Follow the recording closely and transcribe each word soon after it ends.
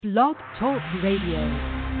Blog Talk Radio.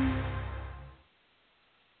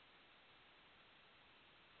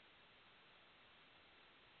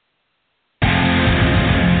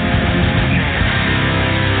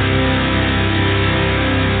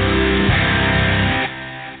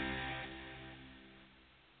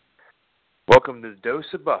 Welcome to Dose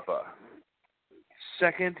of Buffa.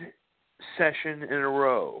 Second session in a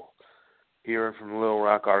row here from Little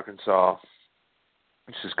Rock, Arkansas.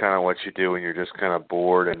 This is kind of what you do when you're just kind of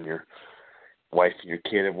bored and your wife and your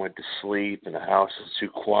kid have went to sleep and the house is too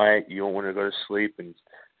quiet. You don't want to go to sleep and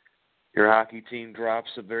your hockey team drops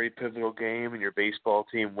a very pivotal game and your baseball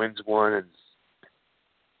team wins one and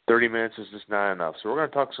 30 minutes is just not enough. So we're going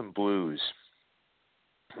to talk some Blues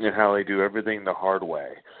and how they do everything the hard way.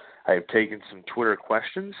 I have taken some Twitter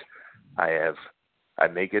questions. I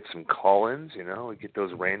may get some call-ins, we get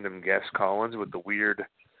those random guest call-ins with the weird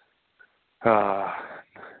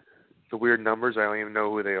numbers. I don't even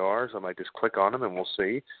know who they are, so I might just click on them and we'll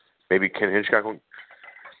see. Maybe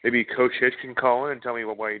maybe Coach Hitch can call in and tell me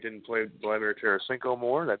why he didn't play Vladimir Tarasenko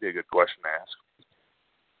more. That'd be a good question to ask.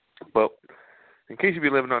 But in case you've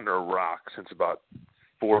been living under a rock since about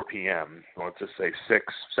 4 p.m., let's just say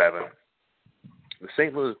 6, 7, the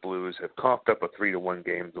St. Louis Blues have coughed up a 3-1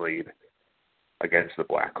 game lead against the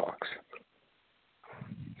Blackhawks.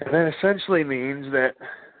 And that essentially means that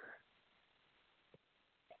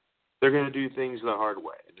they're going to do things the hard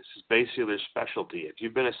way. This is basically their specialty. If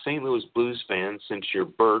you've been a St. Louis Blues fan since your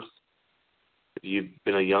birth, if you've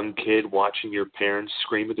been a young kid watching your parents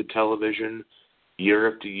scream at the television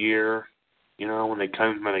year after year, when they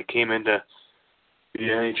came into the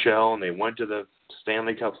NHL and they went to the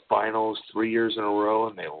Stanley Cup Finals 3 years in a row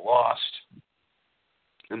and they lost,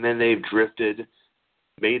 and then they've drifted.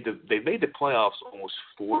 They've made the playoffs almost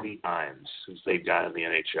 40 times since they've got in the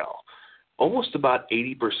NHL. Almost about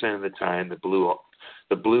 80% of the time,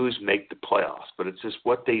 the Blues make the playoffs, but it's just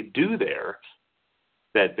what they do there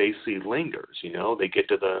that basically lingers. They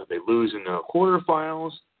lose in the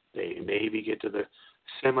quarterfinals. They maybe get to the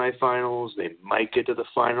semifinals. They might get to the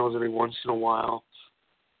finals every once in a while.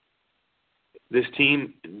 This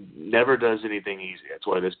team never does anything easy. That's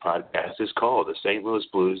why this podcast is called The St. Louis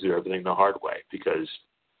Blues Do Everything the Hard Way, because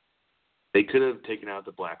they could have taken out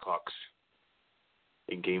the Blackhawks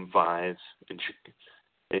in Game 5 in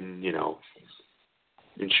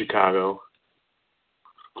Chicago.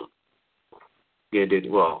 Yeah,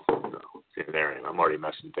 I'm already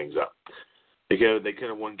messing things up. They could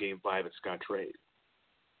have won Game 5 at Scottrade,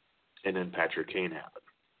 and then Patrick Kane happened,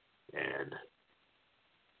 and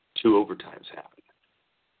 2 overtimes happened,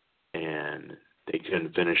 and they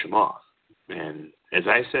couldn't finish them off. And as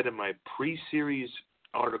I said in my pre-series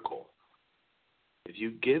article, if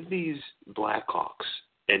you give these Blackhawks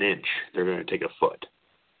an inch, they're going to take a foot.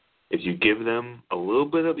 If you give them a little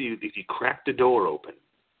bit if you crack the door open,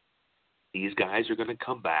 these guys are going to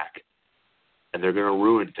come back and they're going to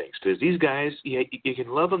ruin things. Because these guys, you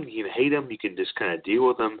can love them, you can hate them, you can just kind of deal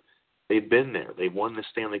with them. They've been there. They've won the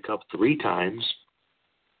Stanley Cup 3 times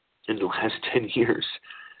in the last 10 years.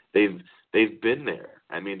 They've been there.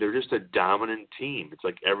 I mean, they're just a dominant team. It's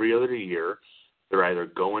like every other year, they're either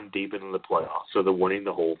going deep into the playoffs or they're winning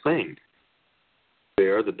the whole thing. They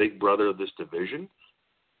are the big brother of this division.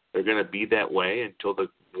 They're going to be that way until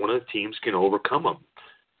one of the teams can overcome them.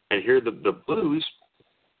 And here the Blues,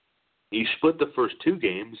 you split the first 2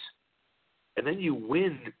 games, and then you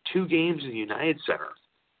win 2 games in the United Center,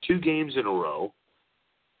 2 games in a row.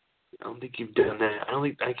 I don't think you've done that.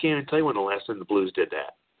 I can't even tell you when the last time the Blues did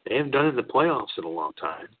that. They haven't done it in the playoffs in a long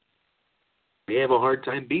time. They have a hard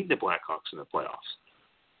time beating the Blackhawks in the playoffs.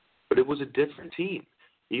 But it was a different team.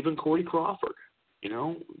 Even Corey Crawford,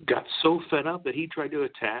 got so fed up that he tried to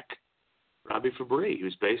attack Robbie Fabry. He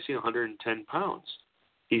was basically 110 pounds.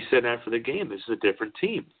 He said after the game, this is a different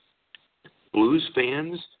team. Blues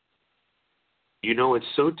fans, it's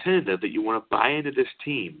so tentative that you want to buy into this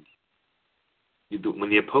team. When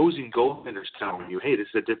the opposing goaltender's telling you, hey, this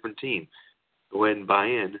is a different team, go ahead and buy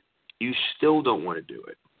in, you still don't want to do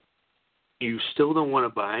it. You still don't want to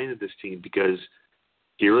buy into this team because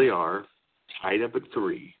here they are, tied up at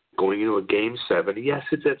 3, going into a Game 7. Yes,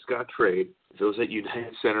 it's at Scottrade. If it was at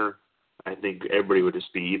United Center, I think everybody would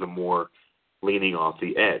just be even more leaning off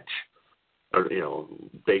the edge, or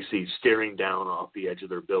basically staring down off the edge of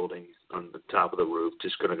their building on the top of the roof,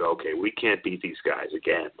 just going to go, okay, we can't beat these guys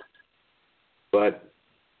again. But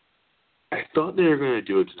I thought they were going to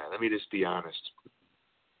do it tonight. Let me just be honest.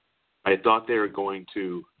 I thought they were going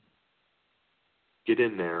to get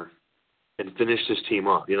in there and finish this team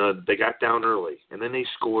off. They got down early, and then they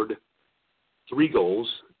scored 3 goals,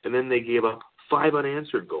 and then they gave up 5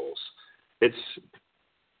 unanswered goals. It's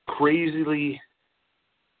crazily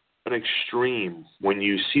an extreme when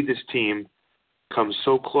you see this team come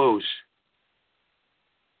so close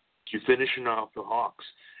to finishing off the Hawks.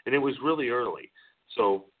 And it was really early,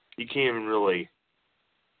 so you can't even really,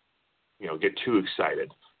 get too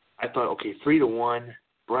excited. I thought, okay, 3-1.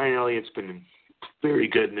 Brian Elliott's been very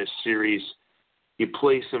good in this series. You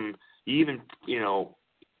play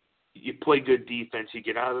you play good defense, you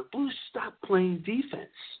get out of it. Blues stopped playing defense.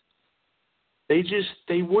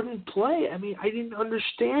 They wouldn't play. I mean, I didn't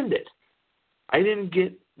understand it. I didn't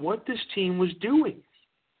get what this team was doing.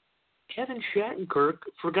 Kevin Shattenkirk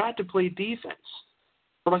forgot to play defense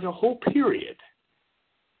for like a whole period.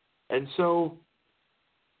 And so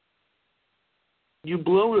you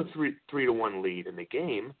blow a 3-1 lead in the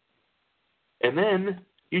game, and then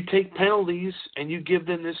you take penalties and you give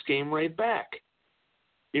them this game right back.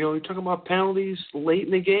 You're talking about penalties late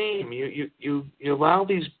in the game. You allow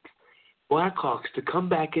these Blackhawks to come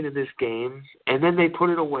back into this game, and then they put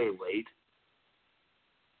it away late.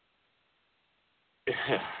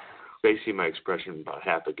 Basically, my expression about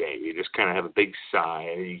half a game. You just kind of have a big sigh,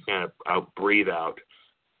 and you kind of breathe out.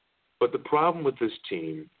 But the problem with this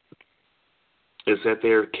team is that they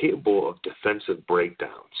are capable of defensive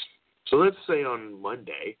breakdowns. So let's say on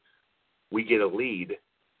Monday we get a lead.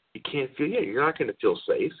 You can't feel, you're not going to feel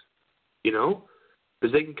safe,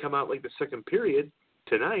 because they can come out like the second period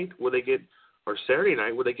tonight or Saturday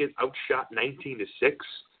night where they get outshot 19-6,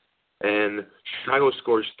 and Chicago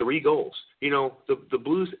scores 3 goals. The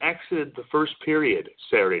Blues exited the first period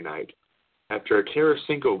Saturday night after a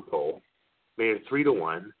Tarasenko goal, made it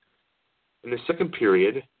 3-1. In the second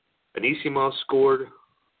period, Anisimov scored,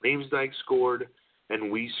 Ramsdijk scored,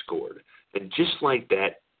 and we scored. And just like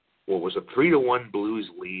that, what was a 3-1 Blues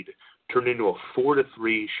lead turned into a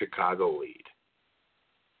 4-3 Chicago lead.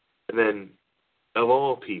 And then, of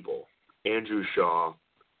all people, Andrew Shaw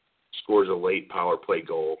scores a late power play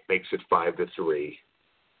goal, makes it 5-3.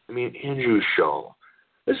 I mean, Andrew Shaw,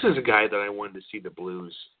 this is a guy that I wanted to see the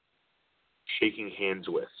Blues shaking hands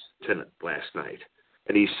with last night.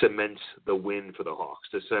 And he cements the win for the Hawks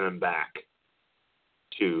to send them back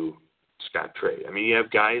to Scottrade. I mean, you have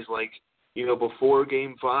guys like, before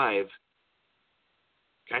Game 5,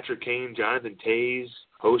 Patrick Kane, Jonathan Toews,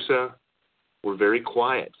 Hossa were very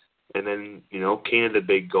quiet. And then, Kane had a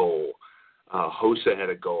big goal. Hossa had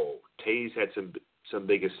a goal. Toews had some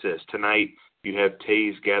big assists. Tonight, you have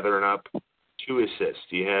Toews gathering up 2 assists.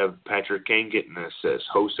 You have Patrick Kane getting an assist.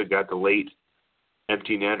 Hossa got the late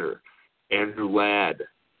empty netter. Andrew Ladd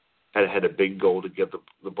had a big goal to get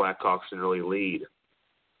the Blackhawks an early lead.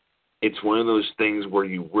 It's one of those things where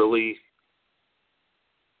you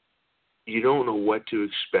don't know what to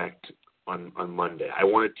expect on Monday. I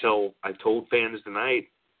told fans tonight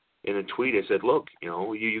in a tweet, I said, look,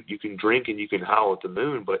 you can drink and you can howl at the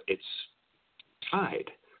moon, but it's tied.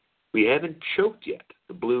 We haven't choked yet.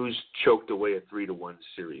 The Blues choked away a 3-1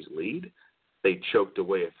 series lead. They choked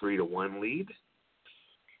away a 3-1 lead.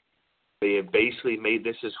 They have basically made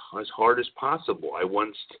this as hard as possible. I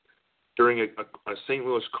once, during a St.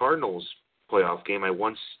 Louis Cardinals playoff game, I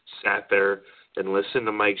once sat there and listened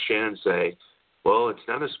to Mike Shannon say, well, it's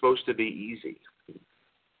not supposed to be easy.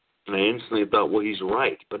 And I instantly thought, well, he's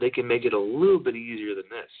right, but they can make it a little bit easier than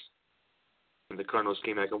this. And the Cardinals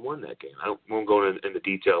came back and won that game. I won't go into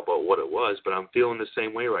detail about what it was, but I'm feeling the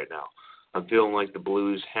same way right now. I'm feeling like the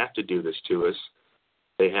Blues have to do this to us.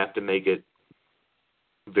 They have to make it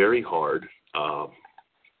very hard.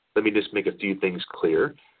 Let me just make a few things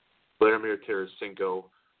clear. Vladimir Tarasenko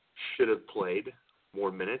should have played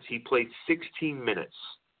more minutes. He played 16 minutes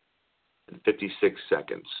and 56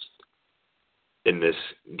 seconds in this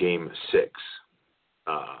Game 6.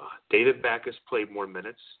 David Backes played more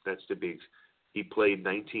minutes. He played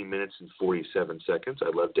 19 minutes and 47 seconds.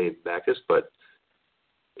 I love David Backes, but,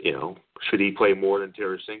 should he play more than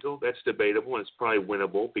Tarasenko? That's debatable, and it's probably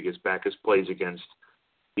winnable because Backes plays against –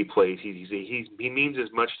 he means as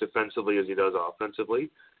much defensively as he does offensively.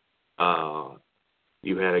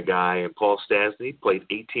 You had a guy in Paul Stastny, played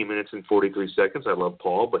 18 minutes and 43 seconds. I love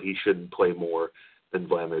Paul, but he shouldn't play more than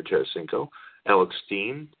Vladimir Tarasenko. Alex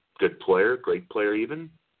Steen, good player, great player even,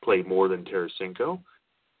 played more than Tarasenko.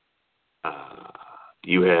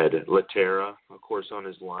 You had Laterra, of course, on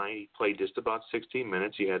his line. He played just about 16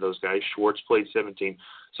 minutes. You had those guys. Schwartz played 17.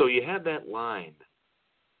 So you have that line.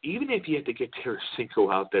 Even if you have to get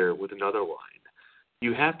Tarasenko out there with another line,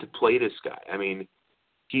 you have to play this guy. I mean,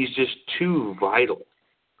 he's just too vital.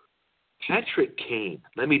 Patrick Kane,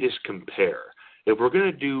 let me just compare. If we're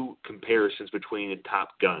going to do comparisons between the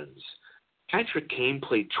top guns, Patrick Kane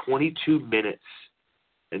played 22 minutes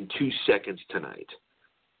and 2 seconds tonight.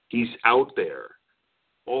 He's out there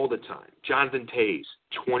all the time. Jonathan Toews,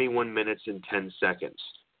 21 minutes and 10 seconds.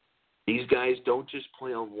 These guys don't just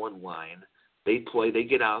play on one line. They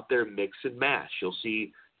get out there, mix and match. You'll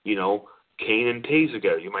see, Kane and Toews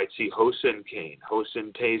together. You might see Hossa and Kane, Hossa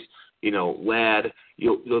and Toews, Ladd.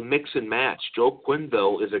 You'll mix and match. Joel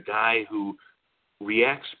Quenneville is a guy who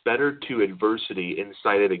reacts better to adversity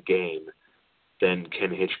inside of the game than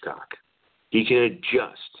Ken Hitchcock. He can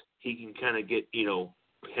adjust. He can kind of get,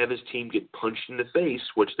 have his team get punched in the face,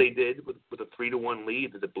 which they did with a 3-1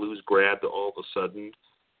 lead that the Blues grabbed all of a sudden.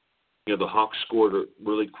 The Hawks scored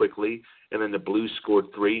really quickly, and then the Blues scored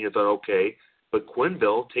 3, and you thought, okay. But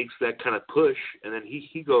Quenneville takes that kind of push, and then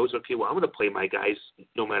he goes, okay, well, I'm going to play my guys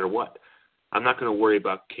no matter what. I'm not going to worry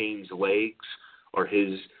about Kane's legs or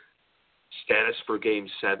his status for Game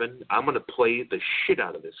 7. I'm going to play the shit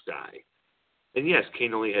out of this guy. And, yes,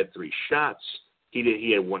 Kane only had 3 shots.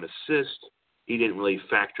 He had 1 assist. He didn't really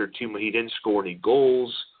factor too much. He didn't score any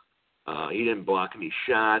goals. He didn't block any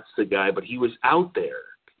shots, the guy. But he was out there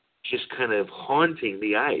just kind of haunting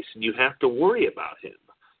the ice, and you have to worry about him.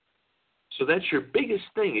 So that's your biggest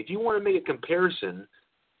thing. If you want to make a comparison,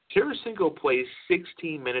 Tarasenko plays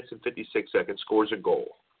 16 minutes and 56 seconds, scores a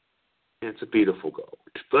goal. And it's a beautiful goal.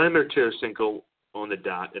 Vladimir Tarasenko on the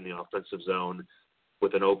dot in the offensive zone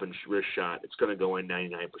with an open wrist shot, it's going to go in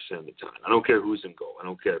 99% of the time. I don't care who's in goal. I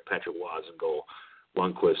don't care if Patrick Waugh's in goal,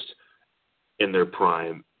 Lundqvist in their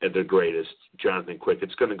prime, at their greatest, Jonathan Quick.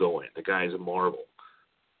 It's going to go in. The guy is a marvel.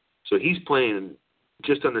 So he's playing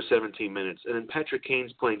just under 17 minutes, and then Patrick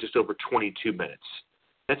Kane's playing just over 22 minutes.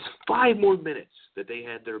 That's 5 more minutes that they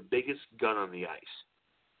had their biggest gun on the ice.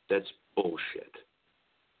 That's bullshit.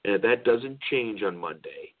 And if that doesn't change on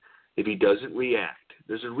Monday, if he doesn't react,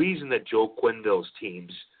 there's a reason that Joel Quenneville's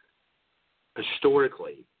teams,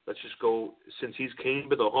 historically, let's just go, since he's came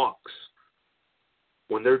to the Hawks,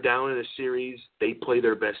 when they're down in a series, they play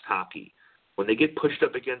their best hockey. When they get pushed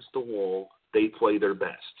up against the wall, they play their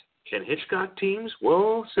best. Ken Hitchcock teams,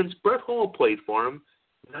 well, since Brett Hall played for him,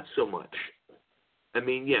 not so much. I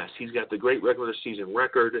mean, yes, he's got the great regular season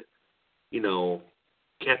record,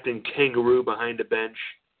 Captain Kangaroo behind the bench.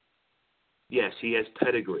 Yes, he has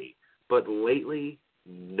pedigree. But lately,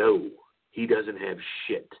 no, he doesn't have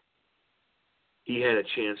shit. He had a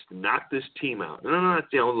chance to knock this team out.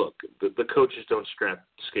 Look, the coaches don't strap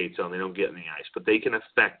skates on. They don't get in the ice. But they can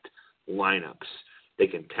affect lineups. They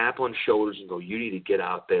can tap on shoulders and go, you need to get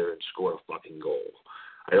out there and score a fucking goal.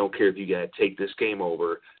 I don't care if you got to take this game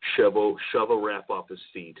over, shove a ref off his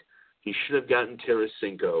feet. He should have gotten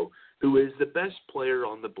Tarasenko, who is the best player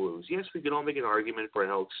on the Blues. Yes, we can all make an argument for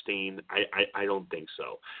Alex Steen. I don't think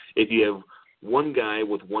so. If you have one guy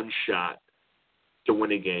with one shot to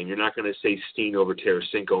win a game, you're not going to say Steen over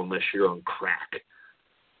Tarasenko unless you're on crack.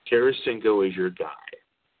 Tarasenko is your guy.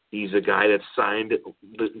 He's a guy that signed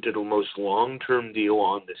to the most long-term deal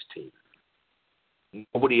on this team.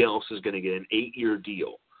 Nobody else is going to get an 8-year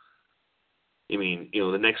deal. I mean,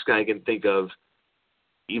 the next guy I can think of,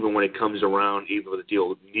 even when it comes around, even with a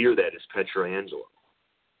deal near that, is Pietrangelo.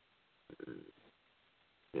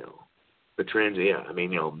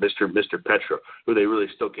 Mr. Petro, who they really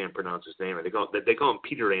still can't pronounce his name. They call him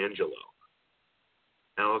Peter Angelo.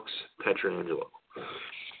 Alex Pietrangelo.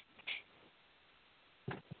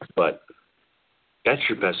 But that's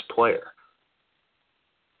your best player.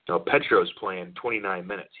 Petro's playing 29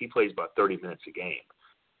 minutes. He plays about 30 minutes a game.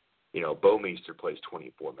 Bouwmeester plays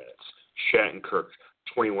 24 minutes. Shattenkirk,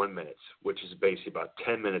 21 minutes, which is basically about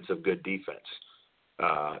 10 minutes of good defense.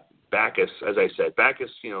 Backus, as I said,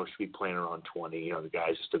 should be playing around 20. The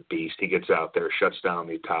guy's just a beast. He gets out there, shuts down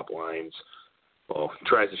the top lines. Well,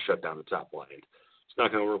 tries to shut down the top line. It's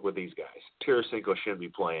not going to work with these guys. Tarasenko shouldn't be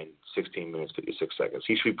playing 16 minutes, 56 seconds.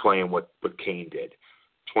 He should be playing what Kane did,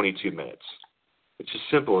 22 minutes. It's as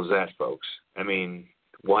simple as that, folks. I mean,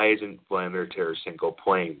 why isn't Vladimir Tarasenko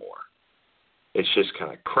playing more? It's just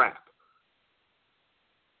kind of crap.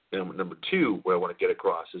 And number 2, what I want to get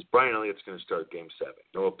across is Brian Elliott's going to start Game 7.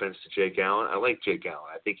 No offense to Jake Allen. I like Jake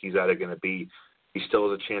Allen. I think he's either going to be – he still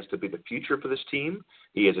has a chance to be the future for this team.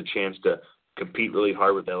 He has a chance to compete really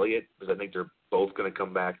hard with Elliott because I think they're both going to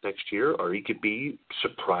come back next year, or he could be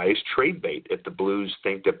surprise trade bait if the Blues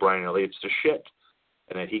think that Brian Elliott's the shit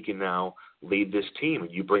and that he can now lead this team.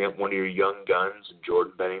 And you bring up one of your young guns,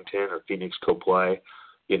 Jordan Bennington or Phoenix Copley,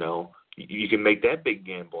 you can make that big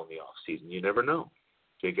gamble in the offseason. You never know.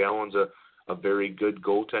 Jake Allen's a very good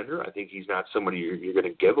goaltender. I think he's not somebody you're going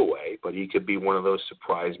to give away, but he could be one of those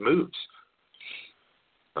surprise moves.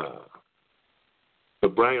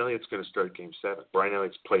 But Brian Elliott's going to start Game 7. Brian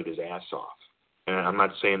Elliott's played his ass off. And I'm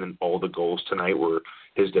not saying that all the goals tonight were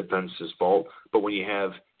his defense's fault, but when you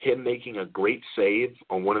have him making a great save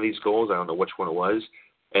on one of these goals. I don't know which one it was,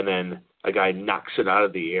 and then a guy knocks it out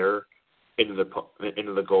of the air into the goal.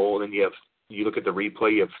 And then you look at the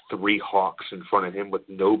replay. You have 3 Hawks in front of him with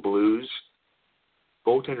no Blues.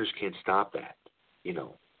 Goaltenders can't stop that. You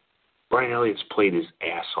know, Brian Elliott's played his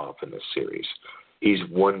ass off in this series. He's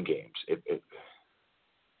won games.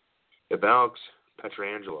 If Alex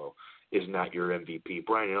Pietrangelo is not your MVP,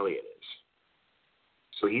 Brian Elliott is.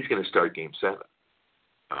 So he's going to start Game 7.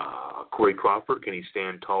 Corey Crawford, can he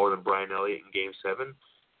stand taller than Brian Elliott in Game 7?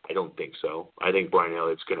 I don't think so. I think Brian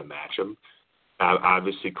Elliott's going to match him.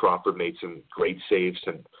 Obviously, Crawford made some great saves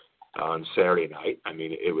on Saturday night. I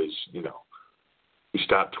mean, it was, you know, he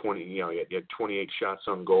stopped 20. You know, he had 28 shots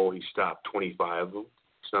on goal. He stopped 25 of them.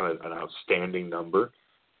 It's not an outstanding number.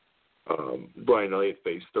 Brian Elliott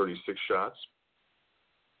faced 36 shots.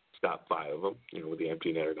 Stopped 5 of them, you know, with the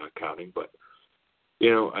empty netter not counting. But, you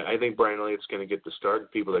know, I think Brian Elliott's going to get the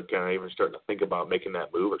start. People that kind of even starting to think about making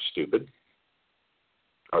that move are stupid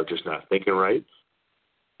or just not thinking right.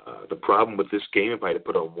 The problem with this game, if I had to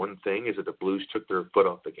put on one thing, is that the Blues took their foot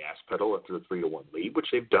off the gas pedal after the 3-1 lead, which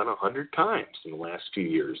they've done 100 times in the last few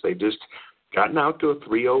years. They've just gotten out to a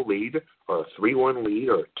 3-0 lead or a 3-1 lead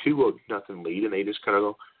or a 2-0 lead, and they just kind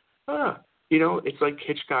of go, you know, it's like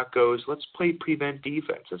Hitchcock goes, let's play prevent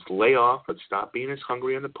defense. Let's lay off. Let's stop being as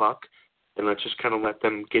hungry on the puck, and let's just kind of let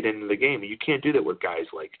them get into the game. And you can't do that with guys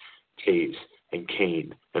like Taves and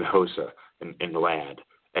Kane and Hossa and Ladd.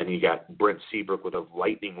 And you got Brent Seabrook with a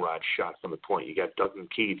lightning rod shot from the point. You got Duncan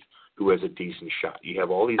Keith, who has a decent shot. You have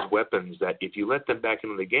all these weapons that if you let them back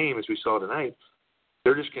into the game, as we saw tonight,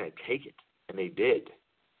 they're just going to take it. And they did.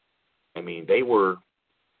 I mean,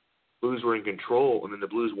 Blues were in control, and then the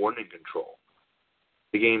Blues weren't in control.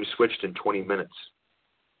 The game switched in 20 minutes.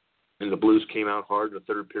 And the Blues came out hard in the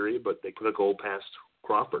third period, but they put a goal past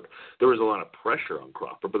Crawford. There was a lot of pressure on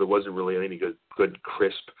Crawford, but there wasn't really any good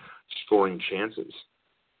crisp scoring chances.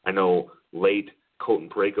 I know late Colton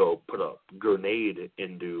Parayko put a grenade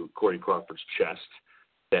into Corey Crawford's chest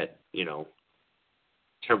that, you know,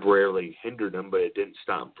 temporarily hindered him, but it didn't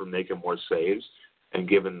stop him from making more saves and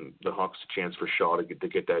giving the Hawks a chance for Shaw to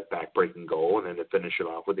get that back-breaking goal and then to finish it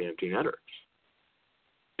off with the empty netter.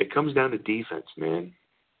 It comes down to defense, man.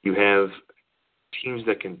 You have teams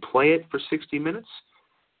that can play it for 60 minutes.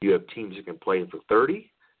 You have teams that can play it for 30.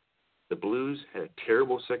 The Blues had a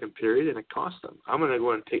terrible second period, and it cost them. I'm going to go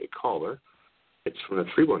ahead and take a caller. It's from the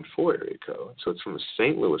 314 area code, so it's from a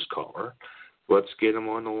St. Louis caller. Let's get him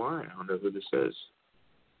on the line. I don't know who this is.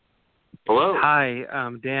 Hello. Hi,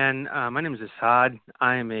 Dan. My name is Assad.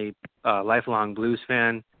 I am a lifelong Blues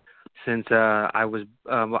fan since I was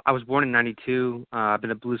born in '92. I've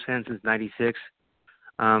been a Blues fan since '96.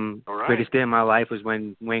 All right. Greatest day of my life was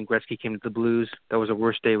when Wayne Gretzky came to the Blues. That was the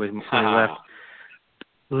worst day when he left.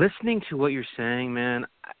 Listening to what you're saying, man,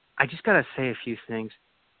 I just got to say a few things.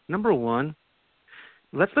 Number one,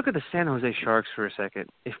 let's look at the San Jose Sharks for a second,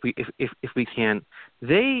 if we can.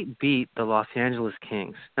 They beat the Los Angeles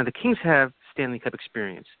Kings. Now, the Kings have Stanley Cup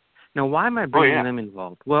experience. Now, why am I bringing them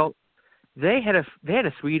involved? Well, they had a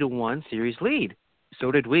 3-1 series lead.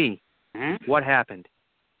 So did we. Mm-hmm. What happened?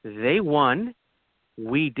 They won.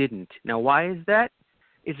 We didn't. Now, why is that?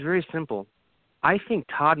 It's very simple. I think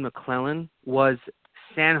Todd McClellan was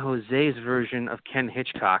San Jose's version of Ken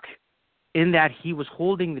Hitchcock in that he was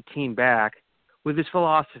holding the team back with his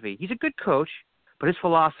philosophy. He's a good coach, but his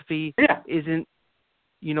philosophy isn't,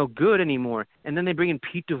 good anymore. And then they bring in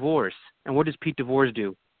Pete DeVores. And what does Pete DeVores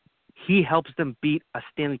do? He helps them beat a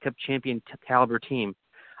Stanley Cup champion caliber team.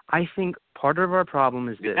 I think part of our problem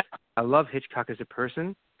is this. I love Hitchcock as a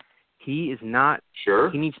person. He is not –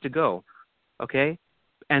 He needs to go, okay?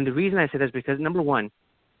 And the reason I say that is because, number one,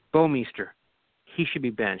 Bouwmeester, he should be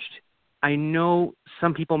benched. I know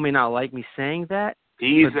some people may not like me saying that, but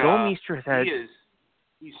Bouwmeester has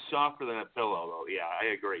 – He's softer than a pillow, though. Yeah,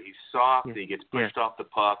 I agree. He's soft. Yeah. He gets pushed off the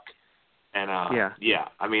puck. And, I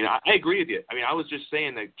mean, I agree with you. I mean, I was just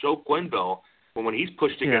saying that Joe Quenneville, when he's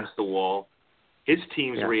pushed against the wall, his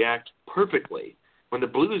teams react perfectly. When the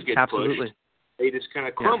Blues get pushed, they just kind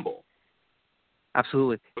of crumble.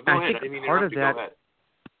 Absolutely. But go ahead. I mean, part of that,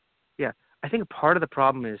 I think part of the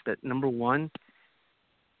problem is that, number one,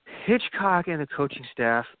 Hitchcock and the coaching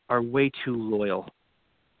staff are way too loyal.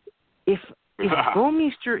 If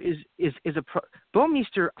Bouwmeester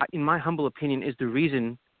Bouwmeester, in my humble opinion, is the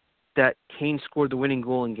reason that Kane scored the winning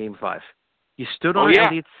goal in Game 5. You stood on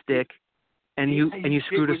Elliott's stick, and you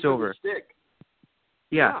screwed us over.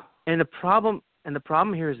 Yeah. And the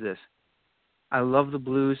problem here is this. I love the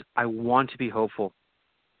Blues. I want to be hopeful.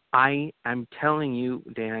 I am telling you,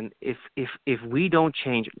 Dan, if we don't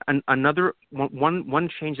change another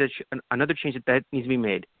change that needs to be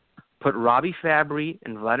made, put Robbie Fabry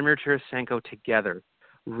and Vladimir Tarasenko together.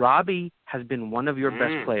 Robbie has been one of your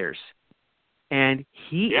best players, and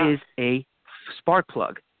he is a spark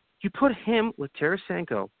plug. You put him with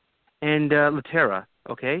Tarasenko and Laterra,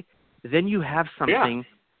 okay? Then you have something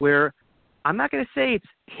where I'm not going to say it's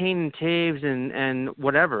Kane and Taves and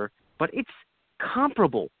whatever, but it's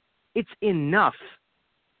comparable. It's enough.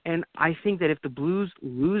 And I think that if the Blues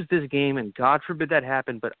lose this game, and God forbid that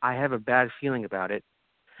happen, but I have a bad feeling about it,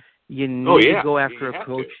 you need to go after a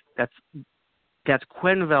coach that's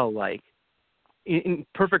Quenneville-like. In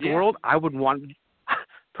perfect world, I want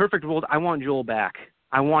Joel back.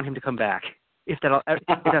 I want him to come back. If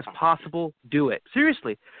that's possible, do it.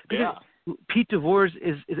 Seriously. Because Pete DeVores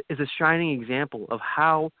is a shining example of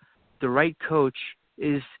how the right coach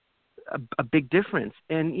is a big difference.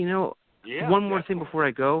 And, one more thing before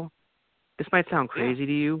I go. This might sound crazy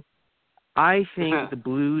to you. I think the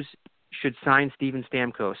Blues should sign Steven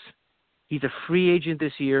Stamkos. He's a free agent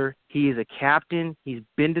this year. He is a captain. He's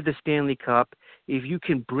been to the Stanley Cup. If you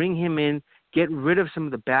can bring him in, get rid of some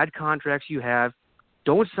of the bad contracts you have.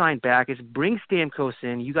 Don't sign Backes. Bring Stamkos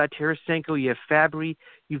in. You got Tarasenko. You have Fabry.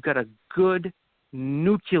 You've got a good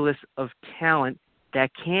nucleus of talent that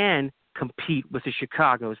can compete with the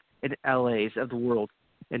Chicagos and LAs of the world.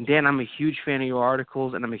 And Dan, I'm a huge fan of your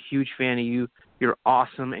articles, and I'm a huge fan of you. You're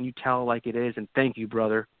awesome, and you tell it like it is. And thank you,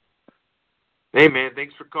 brother. Hey, man,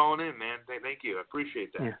 thanks for calling in, man. Thank you. I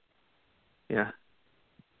appreciate that. Yeah.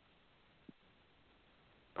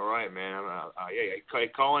 All right, man.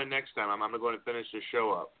 Call in next time. I'm going to finish the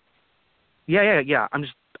show up. Yeah.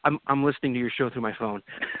 I'm listening to your show through my phone.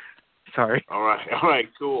 Sorry. All right,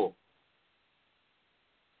 cool.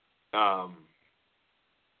 God,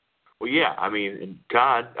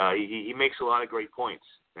 he makes a lot of great points,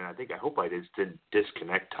 and I hope I just didn't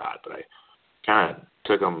disconnect Todd, but I kind of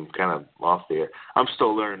took him kind of off the air. I'm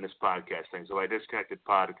still learning this podcast thing, so if I disconnected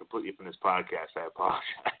Todd completely from this podcast, I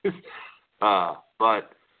apologize.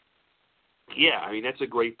 But that's a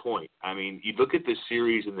great point. You look at this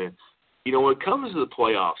series, and then, when it comes to the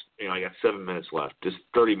playoffs, I got 7 minutes left. Just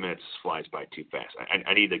 30 minutes flies by too fast.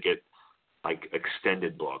 I need to get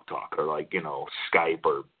extended blog talk or Skype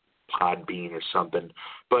or Podbean or something.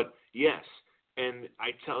 But yes, and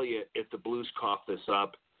I tell you, if the Blues cough this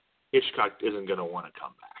up, Hitchcock isn't going to want to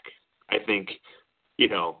come back. I think,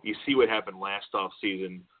 you see what happened last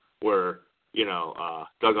offseason where,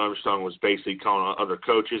 Doug Armstrong was basically calling on other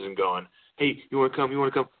coaches and going, hey, you want to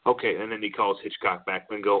come? Okay, and then he calls Hitchcock back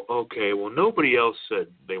and go, okay, well, nobody else said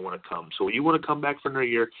they want to come, so you want to come back for another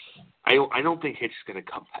year? I don't think Hitch is going to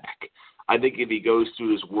come back. I think if he goes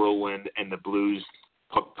through this whirlwind and the Blues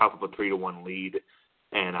pop up a 3-1 lead,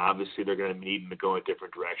 and obviously they're going to need him to go a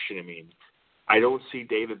different direction. I don't see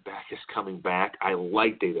David Backes coming back. I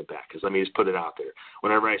like David Backes. Let me just put it out there.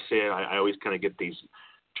 Whenever I say it, I always kind of get these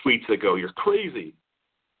tweets that go, you're crazy.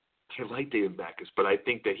 I like David Backes, but I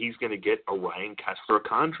think that he's going to get a Ryan Kesler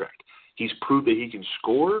contract. He's proved that he can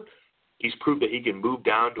score. He's proved that he can move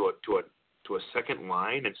down to a second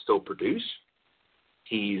line and still produce.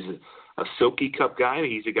 He's a Silky Cup guy.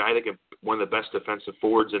 He's a guy that can one of the best defensive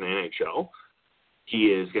forwards in the NHL. He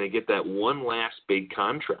is going to get that one last big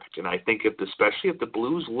contract. And I think especially if the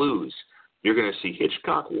Blues lose, you're going to see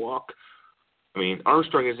Hitchcock walk.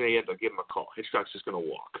 Armstrong isn't going to have to give him a call. Hitchcock's just going to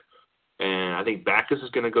walk. And I think Backes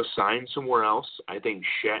is going to go sign somewhere else. I think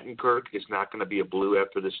Shattenkirk is not going to be a Blue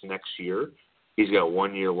after this next year. He's got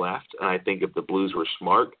 1 year left. And I think if the Blues were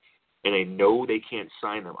smart and they know they can't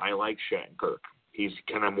sign him, I like Shattenkirk. He's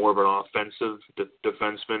kind of more of an offensive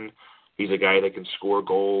defenseman. He's a guy that can score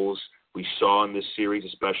goals. We saw in this series,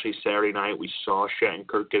 especially Saturday night, we saw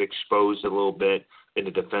Shattenkirk get exposed a little bit in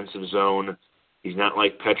the defensive zone. He's not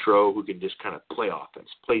like Petro, who can just kind of play offense,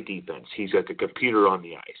 play defense. He's like a computer on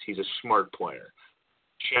the ice. He's a smart player.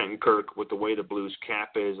 Shattenkirk, with the way the Blues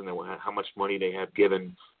cap is and how much money they have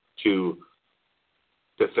given to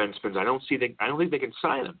defensemen, I don't think they can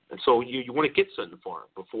sign him. And so you want to get something for him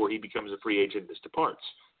before he becomes a free agent and just departs.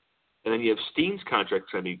 And then you have Steen's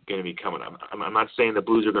contract going to be coming up. I'm not saying the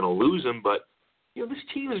Blues are going to lose him, but this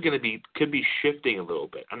team is could be shifting a little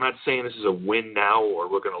bit. I'm not saying this is a win now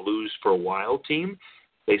or we're going to lose for a while team.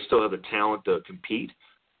 They still have the talent to compete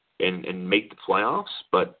and make the playoffs.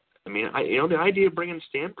 But the idea of bringing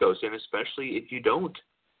Stamkos in, especially if you don't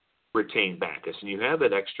retain Backes and you have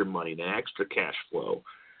that extra money, that extra cash flow,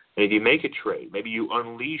 and if you make a trade, maybe you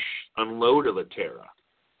unload a Laterra,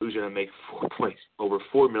 who's going to make over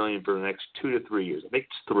 $4 million for the next 2 to 3 years. I think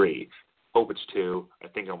it's 3. Hope it's 2. I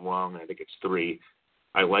think I'm wrong. I think it's 3.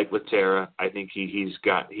 I like Latera. I think he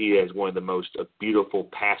has one of the most beautiful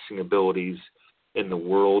passing abilities in the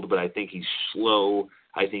world, but I think he's slow.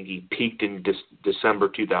 I think he peaked in December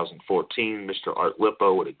 2014. Mr. Art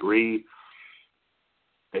Lippo would agree.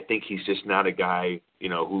 I think he's just not a guy,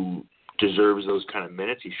 who deserves those kind of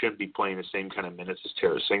minutes. He shouldn't be playing the same kind of minutes as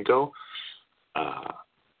Tarasenko.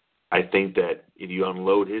 I think that if you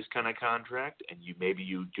unload his kind of contract and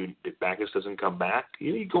if Backus doesn't come back,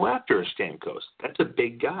 you go after a Stamkos. That's a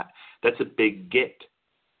big guy. That's a big get.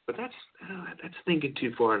 But that's thinking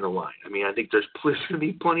too far in the line. I mean, I think there's going to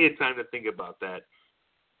be plenty of time to think about that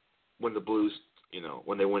when the Blues,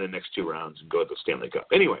 when they win the next 2 rounds and go to the Stanley Cup.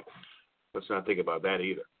 Anyway, let's not think about that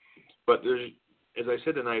either. But as I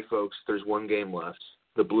said tonight, folks, there's 1 game left.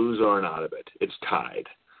 The Blues aren't out of it. It's tied.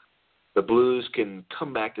 The Blues can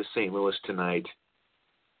come back to St. Louis tonight,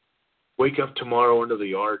 wake up tomorrow under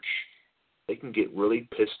the arch. They can get really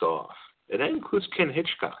pissed off. And that includes Ken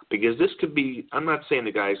Hitchcock, because this could be – I'm not saying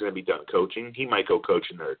the guy's going to be done coaching. He might go coach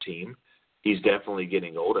another team. He's definitely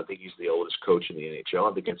getting old. I think he's the oldest coach in the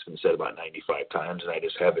NHL. I think it's been said about 95 times, and I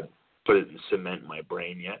just haven't put it in cement in my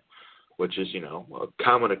brain yet, which is, a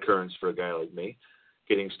common occurrence for a guy like me,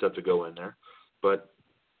 getting stuff to go in there. But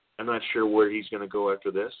I'm not sure where he's going to go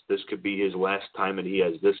after this. This could be his last time that he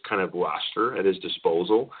has this kind of roster at his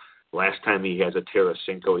disposal. Last time he has a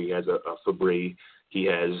Tarasenko, he has a Fabry, he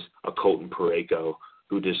has a Colton Parayko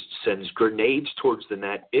who just sends grenades towards the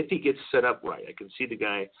net if he gets set up right. I can see the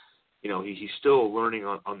guy, he's still learning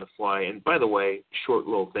on the fly. And by the way, short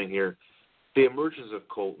little thing here, the emergence of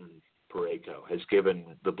Colton Parayko has given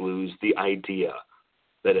the Blues the idea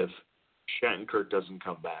that if Shattenkirk doesn't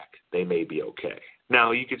come back, they may be okay.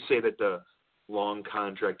 Now, you could say that the long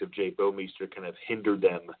contract of Jay Bouwmeester kind of hindered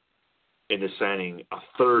them into signing a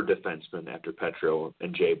third defenseman after Petro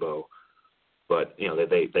and Jay-Bo. But,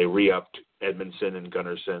 they re-upped Edmondson and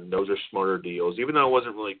Gunnarsson. Those are smarter deals. Even though I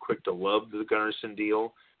wasn't really quick to love the Gunnarsson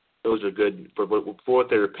deal, those are good. For what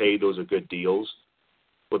they were paid, those are good deals.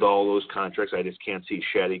 With all those contracts, I just can't see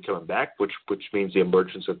Shatty coming back, which means the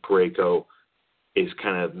emergence of Parayko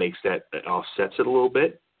makes that offsets it a little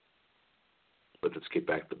bit. But let's get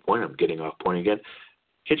back to the point. I'm getting off point again.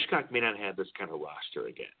 Hitchcock may not have this kind of roster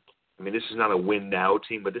again. I mean, this is not a win-now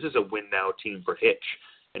team, but this is a win-now team for Hitch.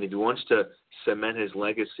 And if he wants to cement his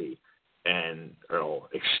legacy and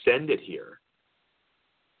extend it here,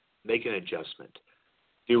 make an adjustment.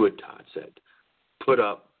 Do what Todd said. Put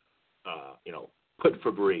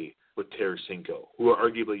Fabry with Tarasenko, who are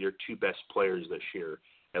arguably your 2 best players this year,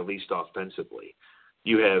 at least offensively.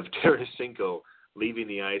 You have Tarasenko leaving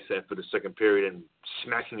the ice after the second period and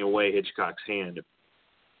smacking away Hitchcock's hand.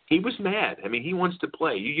 He was mad. I mean, he wants to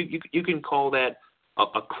play. You can call that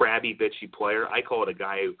a crabby, bitchy player. I call it a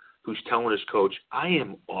guy who's telling his coach, I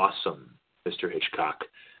am awesome, Mr. Hitchcock,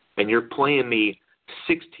 and you're playing me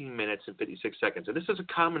 16 minutes and 56 seconds. And this is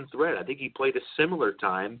a common thread. I think he played a similar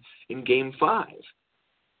time in Game 5.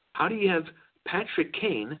 How do you have Patrick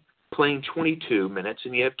Kane playing 22 minutes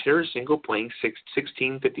and you have Tarasenko playing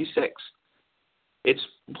 16:56? It's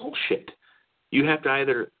bullshit. You have to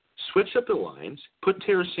either switch up the lines, put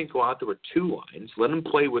Tarasenko out there with 2 lines, let him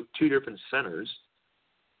play with 2 different centers.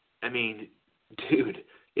 I mean, dude,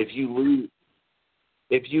 if you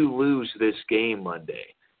lose this game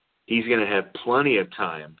Monday, he's going to have plenty of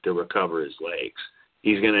time to recover his legs.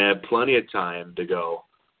 He's going to have plenty of time to go,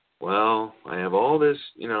 well, I have all this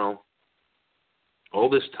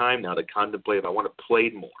time now to contemplate if I want to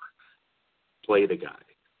play more. Play the guy.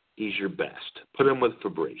 He's your best. Put him with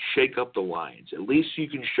Fabry. Shake up the lines. At least you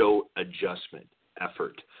can show adjustment,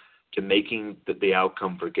 effort to making the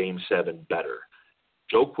outcome for Game 7 better.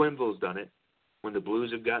 Joe Quenneville's done it. When the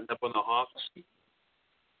Blues have gotten up on the Hawks,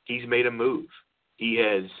 he's made a move. He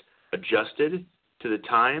has adjusted to the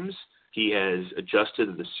times. He has adjusted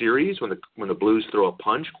to the series. When the Blues throw a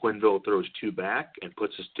punch, Quenneville throws 2 back and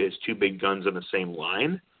puts his 2 big guns on the same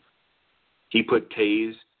line. He put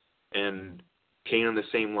Taves and Kane on the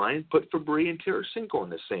same line. Put Fabry and Tarasenko on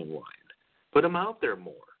the same line. Put them out there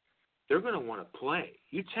more. They're going to want to play.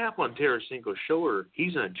 You tap on Tarasenko's shoulder,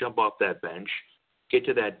 he's going to jump off that bench, get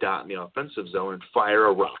to that dot in the offensive zone, and fire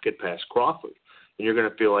a rocket past Crawford. And you're going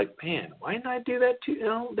to feel like, man, why didn't I do that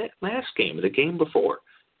that last game or the game before?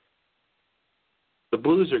 The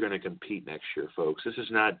Blues are going to compete next year, folks. This is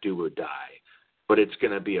not do or die, but it's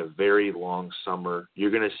going to be a very long summer.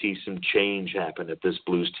 You're going to see some change happen if this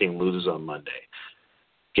Blues team loses on Monday.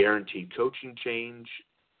 Guaranteed coaching change.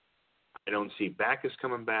 I don't see Backus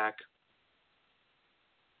coming back.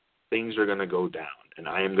 Things are going to go down, and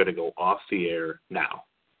I am going to go off the air now.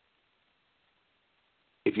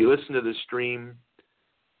 If you listen to the stream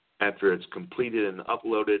After it's completed and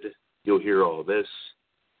uploaded, you'll hear all this.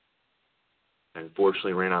 I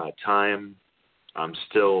unfortunately ran out of time. I'm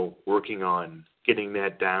still working on getting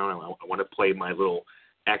that down. I want to play my little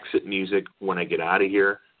exit music when I get out of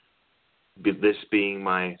here. This being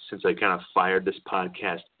since I kind of fired this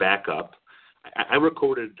podcast back up, I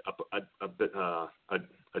recorded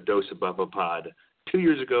a Dose of Buffa pod 2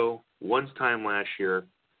 years ago, one time last year,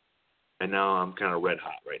 and now I'm kind of red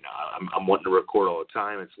hot right now. I'm wanting to record all the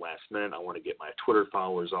time. It's last minute. I want to get my Twitter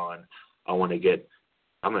followers on. I'm going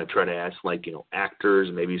to try to ask, actors,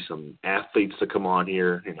 maybe some athletes to come on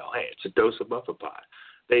here. Hey, it's a Dose of Buffa pod.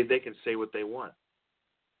 They can say what they want.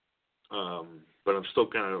 But I'm still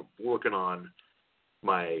kind of working on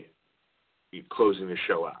my closing the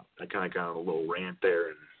show out. I kind of got on a little rant there,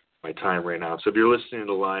 and my time ran out. So if you're listening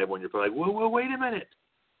to live one, you're probably like, whoa, wait a minute.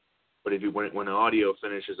 But when the audio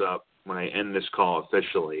finishes up, when I end this call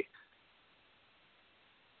officially,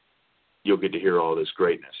 you'll get to hear all this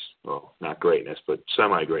greatness. Well, not greatness, but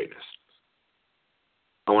semi-greatness.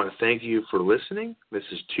 I want to thank you for listening. This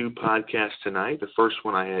is 2 podcasts tonight. The first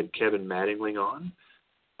one I had Kevin Mattingly on,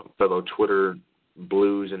 a fellow Twitter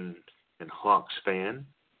Blues and Hawks fan,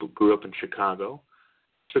 who grew up in Chicago,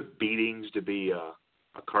 took beatings to be a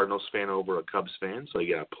Cardinals fan over a Cubs fan, so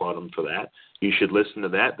you got to applaud him for that. You should listen to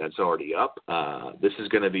that. That's already up. This is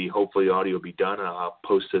going to be, hopefully audio will be done, and I'll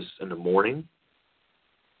post this in the morning.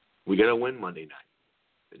 We got to win Monday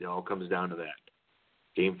night. It all comes down to that.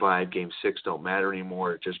 Game 5, Game 6 don't matter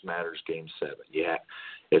anymore. It just matters Game 7. Yeah,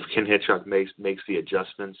 if Ken Hitchcock makes the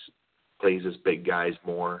adjustments, plays his big guys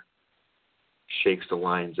more, shakes the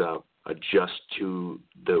lines up, adjust to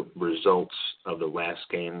the results of the last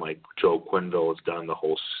game like Joe Quenneville has done the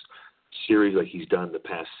whole series, like he's done the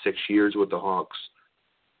past 6 years with the Hawks,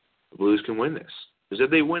 the Blues can win this. Because if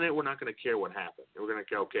they win it, we're not going to care what happened. We're going to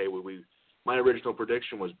care, okay, my original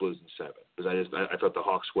prediction was Blues in 7 because I thought the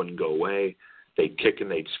Hawks wouldn't go away. They'd kick and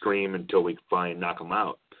they'd scream until we finally knock them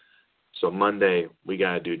out. So Monday, we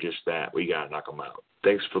got to do just that. We got to knock them out.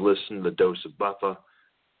 Thanks for listening to the Dose of Buffa.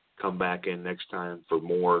 Come back in next time for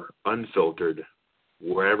more unfiltered,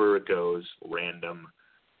 wherever it goes, random,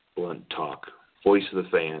 blunt talk. Voice of the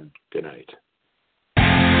fan. Good night.